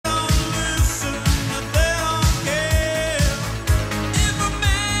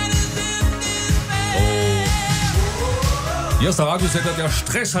Hier ist der Radiosender, der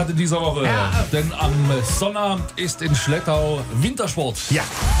Stress hat in dieser Woche. Ja. Denn am Sonnabend ist in Schlettau Wintersport. Ja.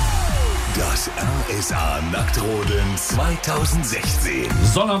 Das R.SA Nacktrodeln 2016.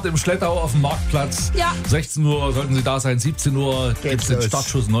 Sonnabend im Schlettau auf dem Marktplatz. Ja. 16 Uhr sollten Sie da sein, 17 Uhr gibt es den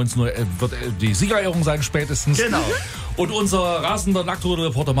Startschuss, 19 Uhr wird die Siegerehrung sein spätestens. Genau. Und unser rasender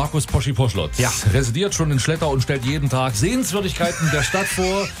Nacktrodelreporter Markus Poschi-Poschlott residiert schon in Schlettau und stellt jeden Tag Sehenswürdigkeiten der Stadt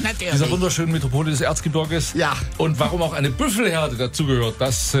vor. Natürlich. Dieser wunderschönen Metropole des Erzgebirges. Ja. Und warum auch eine Büffelherde dazugehört,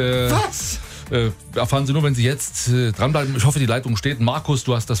 das erfahren Sie nur, wenn Sie jetzt dranbleiben. Ich hoffe, die Leitung steht. Markus,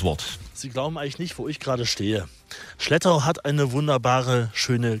 du hast das Wort. Sie glauben eigentlich nicht, wo ich gerade stehe. Schlettau hat eine wunderbare,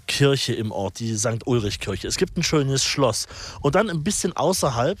 schöne Kirche im Ort, die St. Ulrich-Kirche. Es gibt ein schönes Schloss. Und dann ein bisschen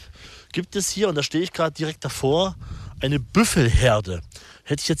außerhalb gibt es hier, und da stehe ich gerade direkt davor, eine Büffelherde.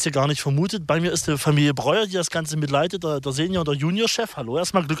 Hätte ich jetzt hier gar nicht vermutet. Bei mir ist die Familie Breuer, die das Ganze mitleitet, der Senior- und der Juniorchef. Hallo,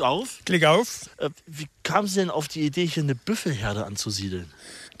 erstmal Glück auf. Klick auf. Wie kamen Sie denn auf die Idee, hier eine Büffelherde anzusiedeln?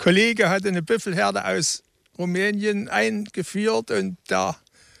 Ein Kollege hatte eine Büffelherde aus Rumänien eingeführt und da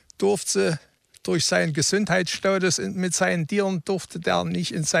durfte durch seinen Gesundheitsstatus mit seinen Tieren durfte der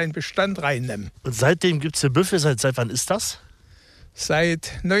nicht in seinen Bestand reinnehmen. Und seitdem gibt es hier Büffel. Seit wann ist das?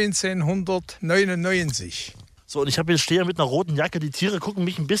 Seit 1999. So, und ich stehe hier mit einer roten Jacke. Die Tiere gucken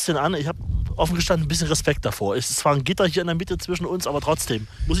mich ein bisschen an. Ich habe offen gestanden ein bisschen Respekt davor. Es ist zwar ein Gitter hier in der Mitte zwischen uns, aber trotzdem.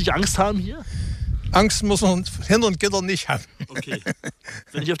 Muss ich Angst haben hier? Angst muss man hinter dem Gitter nicht haben. Okay.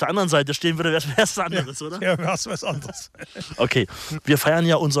 Wenn ich auf der anderen Seite stehen würde, wäre es was anderes, oder? Ja, wäre es was anderes. Okay, wir feiern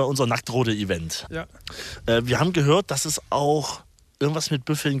ja unser Nacktrode-Event. Ja. Wir haben gehört, dass es auch irgendwas mit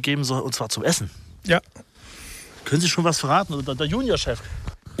Büffeln geben soll, und zwar zum Essen. Ja. Können Sie schon was verraten? Oder der Juniorchef?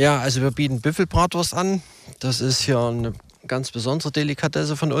 Ja, also wir bieten Büffelbratwurst an. Das ist hier eine ganz besondere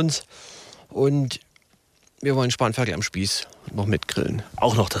Delikatesse von uns. Und wir wollen Spanferkel am Spieß noch mitgrillen.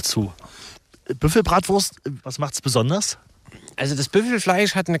 Auch noch dazu. Büffelbratwurst, was macht's besonders? Also das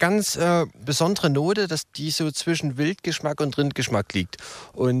Büffelfleisch hat eine ganz besondere Note, die so zwischen Wildgeschmack und Rindgeschmack liegt.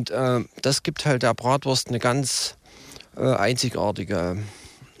 Und das gibt halt der Bratwurst eine ganz einzigartige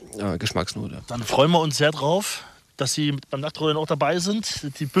Geschmacksnote. Dann freuen wir uns sehr drauf, dass Sie beim Nacktrodeln auch dabei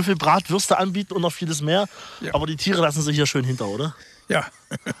sind, die Büffelbratwürste anbieten und noch vieles mehr. Ja. Aber die Tiere lassen sich hier schön hinter, oder? Ja.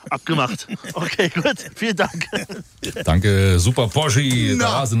 Abgemacht. Okay, gut. Vielen Dank. Danke, super Poschi, der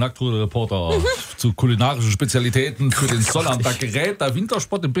rasende Nacktrodelreporter zu kulinarischen Spezialitäten für den Sonnabend. Da gerät der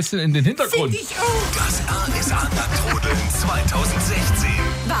Wintersport ein bisschen in den Hintergrund. Find ich auch. Das R.SA Nacktrodeln 2016.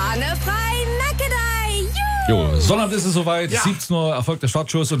 Bahne frei, Nackedei. Jo, Sonnabend ist es soweit, Ja. 17 Uhr erfolgt der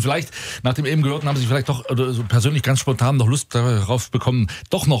Startschuss und vielleicht, nach dem eben Gehörten, haben Sie vielleicht doch oder so persönlich ganz spontan noch Lust darauf bekommen,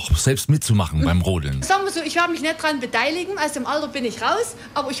 doch noch selbst mitzumachen beim Rodeln. Sagen wir so, ich werde mich nicht daran beteiligen, aus dem Alter bin ich raus,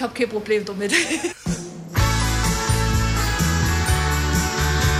 aber ich habe kein Problem damit.